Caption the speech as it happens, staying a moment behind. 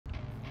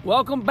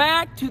Welcome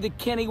back to the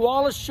Kenny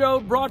Wallace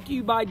Show, brought to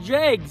you by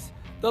JEGS,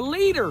 the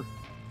leader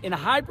in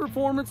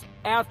high-performance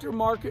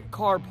aftermarket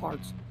car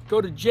parts. Go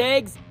to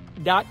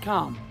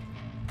jegs.com.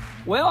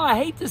 Well, I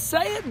hate to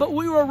say it, but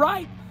we were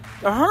right.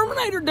 The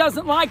Herminator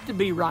doesn't like to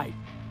be right.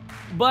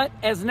 But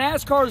as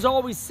NASCAR has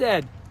always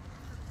said,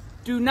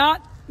 do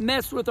not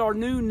mess with our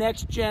new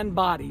next-gen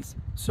bodies.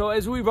 So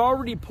as we've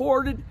already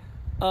reported,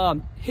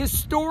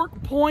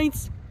 historic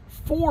points,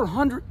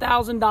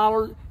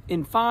 $400,000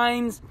 in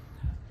fines,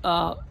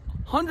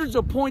 hundreds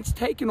of points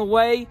taken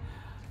away.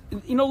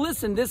 You know,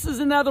 listen, this is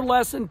another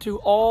lesson to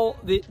all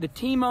the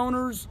team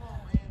owners,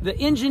 the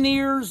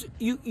engineers.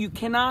 You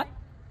cannot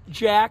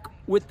jack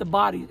with the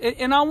bodies.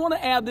 And I want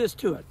to add this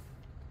to it.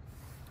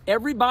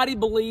 Everybody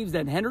believes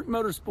that Hendrick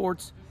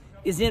Motorsports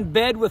is in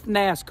bed with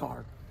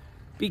NASCAR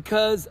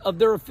because of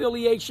their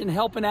affiliation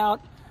helping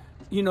out,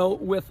 you know,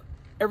 with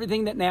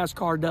everything that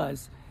NASCAR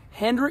does.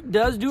 Hendrick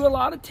does do a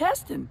lot of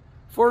testing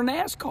for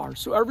NASCAR,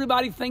 so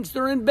everybody thinks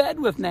they're in bed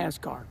with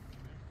NASCAR.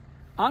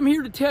 I'm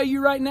here to tell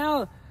you right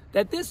now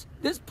that this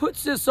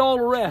puts this all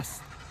to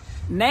rest.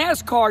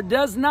 NASCAR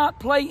does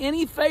not play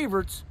any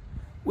favorites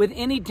with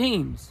any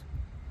teams.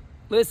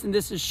 Listen,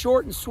 this is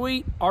short and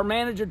sweet. Our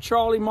manager,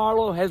 Charlie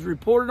Marlowe, has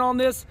reported on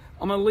this.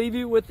 I'm going to leave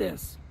you with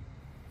this.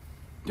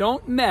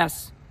 Don't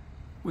mess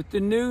with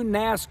the new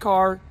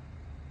NASCAR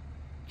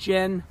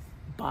Gen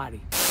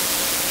body.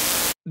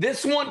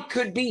 This one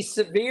could be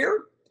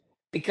severe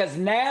because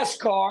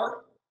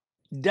NASCAR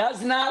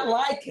does not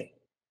like it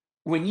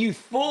when you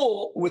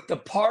fool with the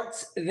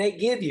parts they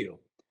give you.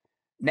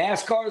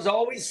 NASCAR has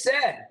always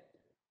said,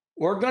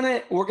 we're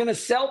gonna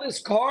sell this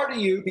car to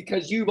you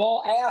because you've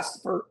all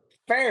asked for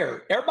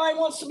fair. Everybody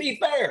wants to be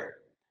fair.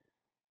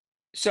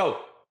 So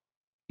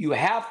you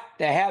have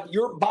to have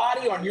your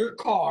body on your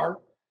car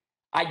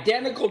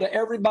identical to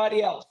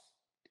everybody else.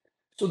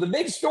 So the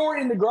big story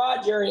in the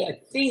garage area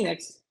at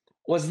Phoenix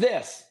was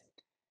this.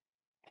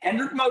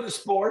 Hendrick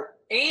Motorsport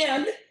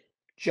and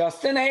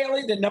Justin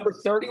Haley, the number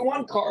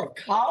 31 car of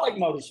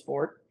Colleague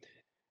Motorsport,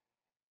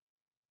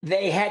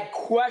 they had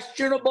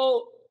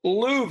questionable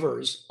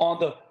louvers on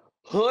the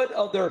hood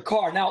of their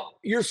car. Now,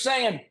 you're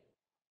saying,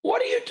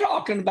 what are you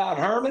talking about,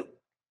 Herman?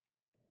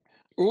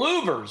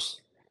 Louvers.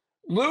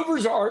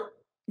 Louvers are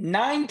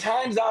 9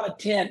 times out of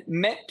 10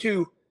 meant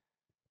to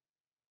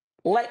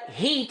let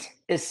heat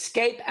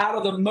escape out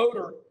of the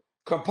motor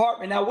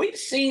compartment. Now, we've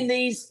seen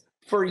these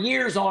for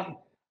years on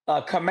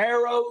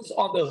Camaros,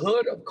 on the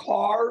hood of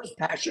cars,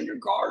 passenger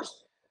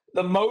cars.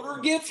 The motor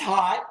gets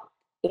hot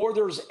or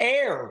there's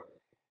air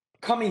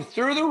coming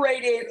through the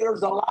radiator.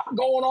 There's a lot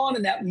going on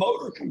in that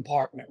motor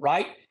compartment,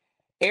 right?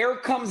 Air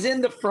comes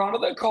in the front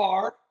of the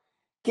car,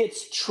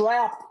 gets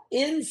trapped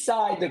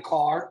inside the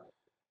car.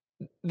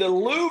 The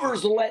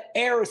louvers let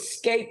air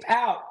escape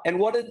out. And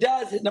what it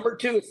does is, number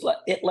two,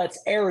 it lets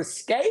air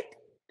escape.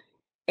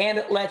 And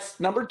it lets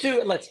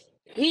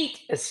heat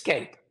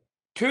escape.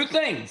 Two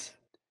things.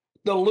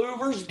 The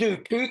louvers do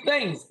two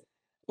things.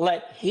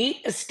 Let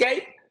heat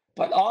escape,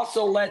 but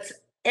also lets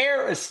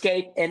air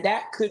escape, and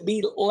that could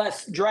be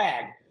less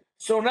drag.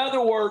 So in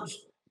other words,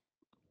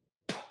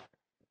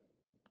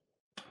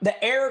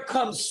 the air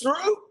comes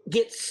through,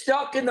 gets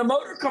stuck in the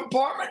motor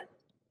compartment.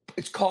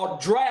 It's called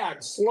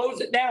drag,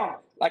 slows it down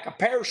like a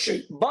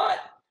parachute. But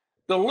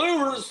the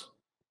louvers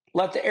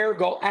let the air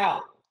go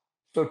out.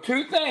 So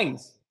two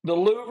things. The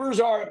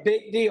louvers are a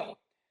big deal.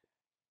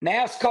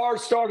 NASCAR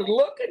started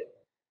looking,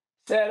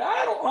 said,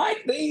 I don't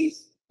like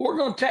these. We're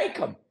going to take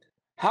them.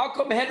 How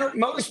come Hendrick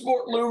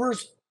Motorsport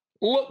louvers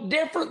look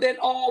different than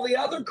all the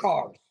other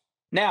cars?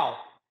 Now,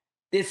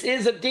 this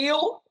is a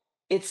deal.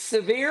 It's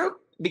severe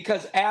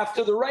because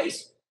after the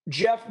race,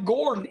 Jeff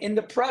Gordon in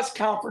the press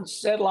conference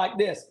said like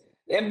this,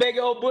 them big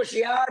old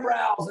bushy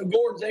eyebrows of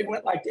Gordon's, they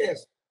went like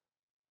this.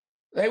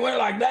 They went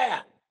like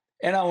that.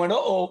 And I went,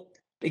 uh-oh,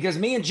 because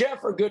me and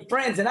Jeff are good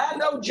friends, and I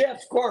know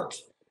Jeff's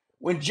quirks.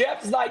 When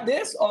Jeff's like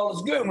this, all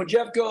is good. When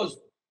Jeff goes,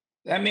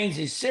 that means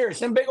he's serious.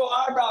 Them big old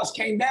eyebrows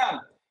came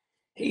down.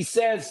 He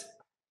says,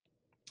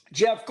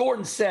 Jeff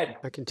Gordon said,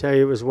 I can tell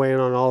you it was weighing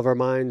on all of our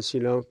minds,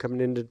 you know,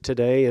 coming into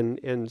today,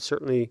 and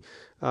certainly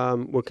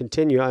will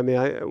continue. I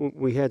mean,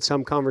 we had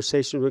some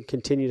conversations. We'll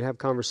continue to have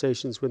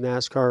conversations with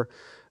NASCAR.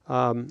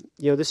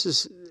 You know, this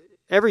is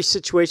every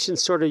situation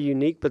is sort of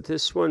unique, but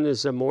this one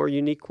is a more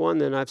unique one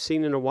than I've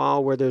seen in a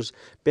while, where there's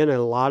been a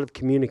lot of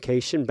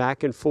communication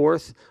back and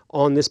forth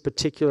on this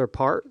particular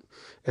part,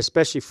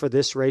 especially for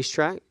this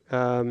racetrack,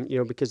 you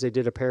know, because they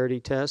did a parity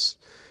test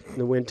in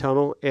the wind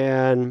tunnel.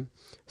 And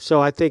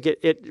so I think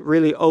it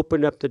really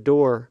opened up the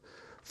door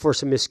for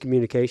some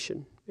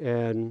miscommunication.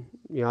 And,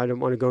 you know, I don't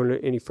want to go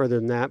into any further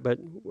than that, but,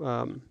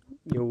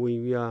 you know,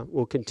 we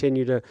will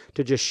continue to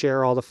just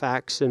share all the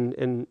facts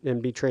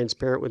and be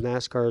transparent with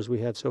NASCAR as we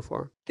have so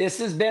far. This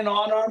has been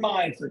on our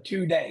mind for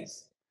 2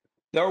 days.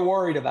 They're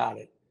worried about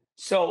it.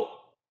 So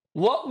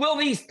what will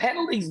these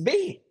penalties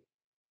be?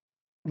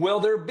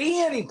 Will there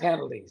be any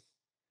penalties?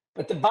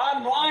 But the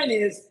bottom line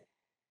is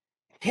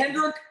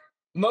Hendrick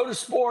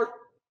Motorsport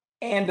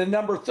and the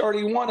number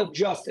 31 of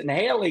Justin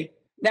Haley.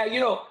 Now, you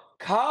know,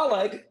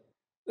 Colleague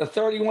the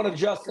 31 of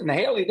Justin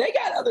Haley, they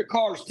got other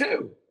cars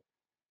too.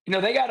 You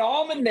know, they got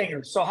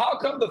Allmendingers. So how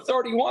come the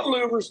 31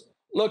 louvers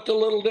looked a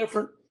little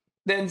different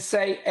than,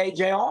 say,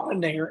 A.J.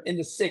 Allmendinger in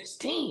the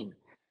 16?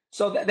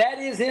 So that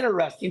is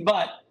interesting.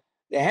 But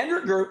the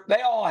Hendrick group,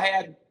 they all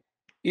had,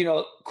 you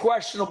know,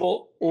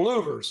 questionable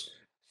louvers.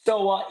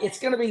 So it's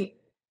going to be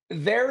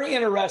very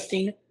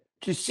interesting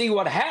to see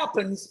what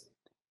happens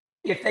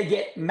if they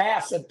get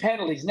massive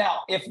penalties.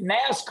 Now, if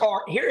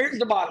NASCAR, here's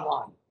the bottom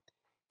line.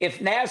 If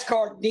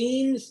NASCAR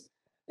deems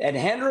that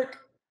Hendrick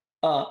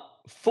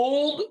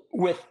fooled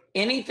with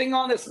anything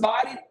on this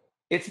body,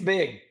 it's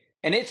big.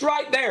 And it's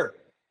right there.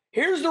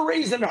 Here's the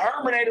reason the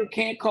Herminator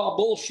can't call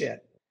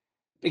bullshit.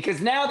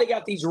 Because now they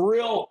got these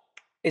real,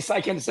 it's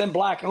like it's in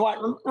black and white.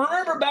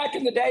 Remember back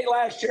in the day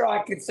last year,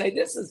 I could say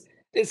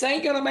this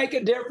ain't going to make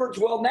a difference.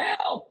 Well,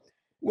 now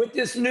with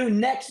this new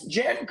next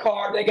gen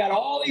car, they got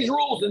all these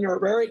rules and they're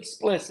very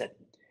explicit.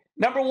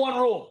 Number one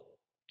rule,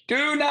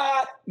 do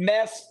not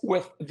mess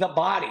with the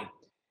body.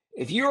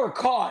 If you are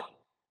caught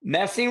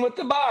messing with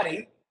the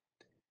body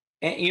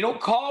and you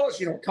don't call us,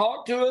 you don't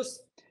talk to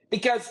us,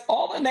 because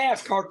all the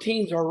NASCAR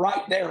teams are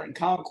right there in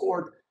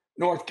Concord,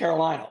 North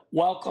Carolina.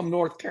 Welcome,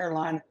 North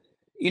Carolina.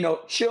 You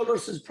know,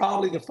 Childress is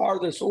probably the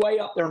farthest away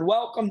up there in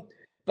Welcome,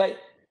 but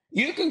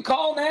you can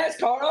call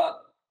NASCAR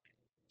up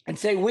and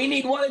say, we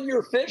need one of your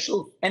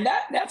officials. And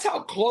that's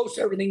how close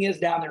everything is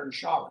down there in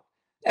Charlotte.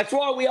 That's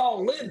why we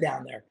all live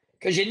down there,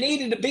 because you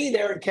needed to be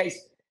there in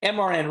case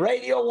MRN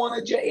Radio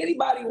wanted you,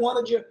 anybody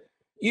wanted you,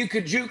 you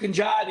could juke and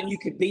jive and you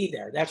could be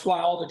there. That's why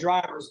all the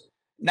drivers,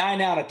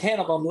 9 out of 10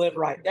 of them live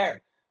right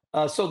there.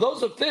 So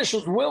those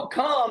officials will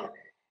come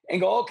and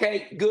go,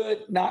 okay,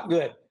 good, not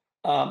good.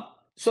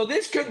 So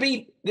this could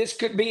be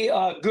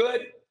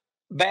good,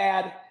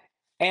 bad,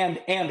 and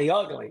the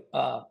ugly.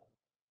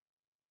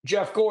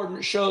 Jeff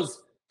Gordon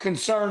shows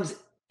concerns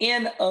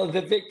in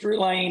the victory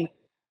lane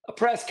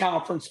press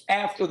conference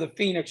after the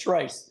Phoenix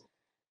race.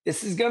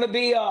 This is going to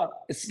be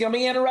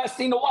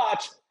interesting to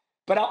watch.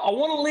 But I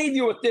want to leave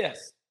you with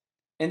this,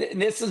 and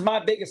this is my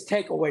biggest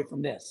takeaway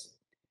from this.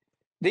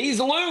 These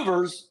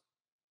louvers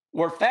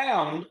were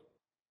found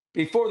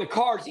before the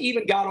cars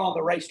even got on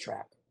the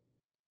racetrack.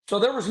 So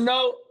there was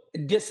no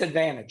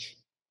disadvantage.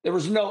 There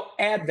was no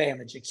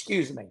advantage,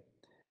 excuse me.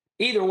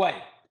 Either way,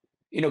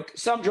 you know,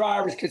 some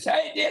drivers could say,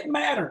 hey, it didn't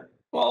matter.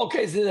 Well,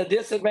 okay, is it a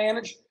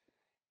disadvantage?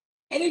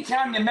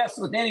 Anytime you mess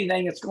with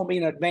anything, it's going to be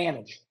an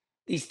advantage.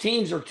 These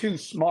teams are too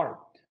smart.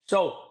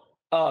 So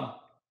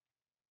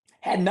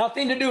had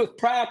nothing to do with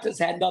practice,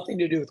 had nothing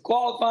to do with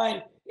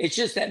qualifying. It's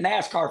just that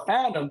NASCAR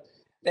found them.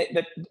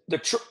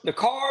 The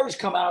cars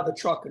come out of the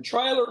truck and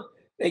trailer.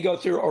 They go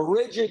through a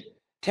rigid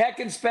tech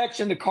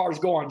inspection. The cars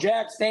go on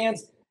jack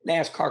stands.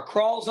 NASCAR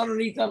crawls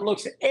underneath them,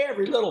 looks at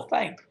every little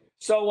thing.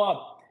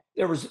 So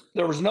there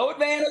was no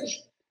advantage.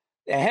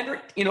 The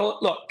Hendrick, you know,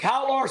 look,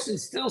 Kyle Larson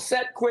still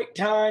set quick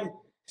time,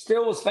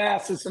 still was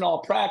fastest in all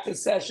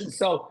practice sessions.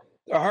 So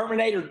the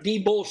Herminator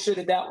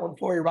de-bullshitted that one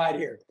for you right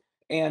here.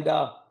 And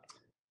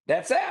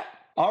that's that.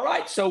 All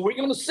right, so we're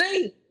going to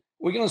see.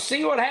 We're going to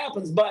see what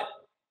happens, but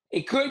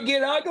it could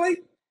get ugly.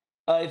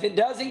 If it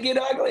doesn't get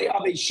ugly,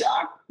 I'll be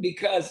shocked,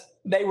 because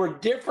they were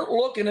different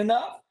looking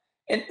enough.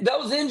 And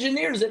those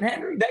engineers at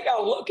Hendrick, they got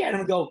to look at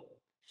them and go,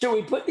 should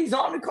we put these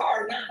on the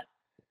car or not?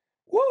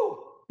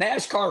 Woo,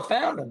 NASCAR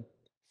found them.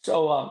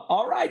 So,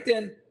 all right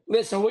then.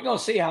 Listen, we're going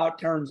to see how it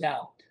turns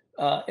out.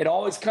 It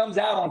always comes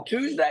out on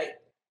Tuesday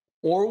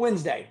or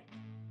Wednesday.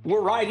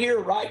 We're right here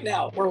right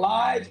now. We're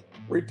live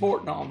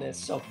reporting on this.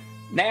 So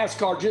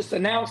NASCAR just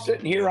announced it,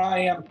 and here I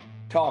am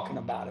talking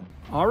about it.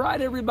 All right,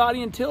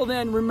 everybody. Until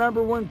then,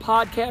 remember, we're in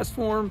podcast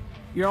form.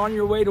 You're on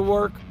your way to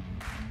work.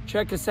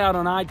 Check us out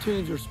on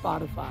iTunes or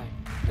Spotify.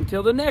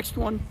 Until the next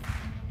one.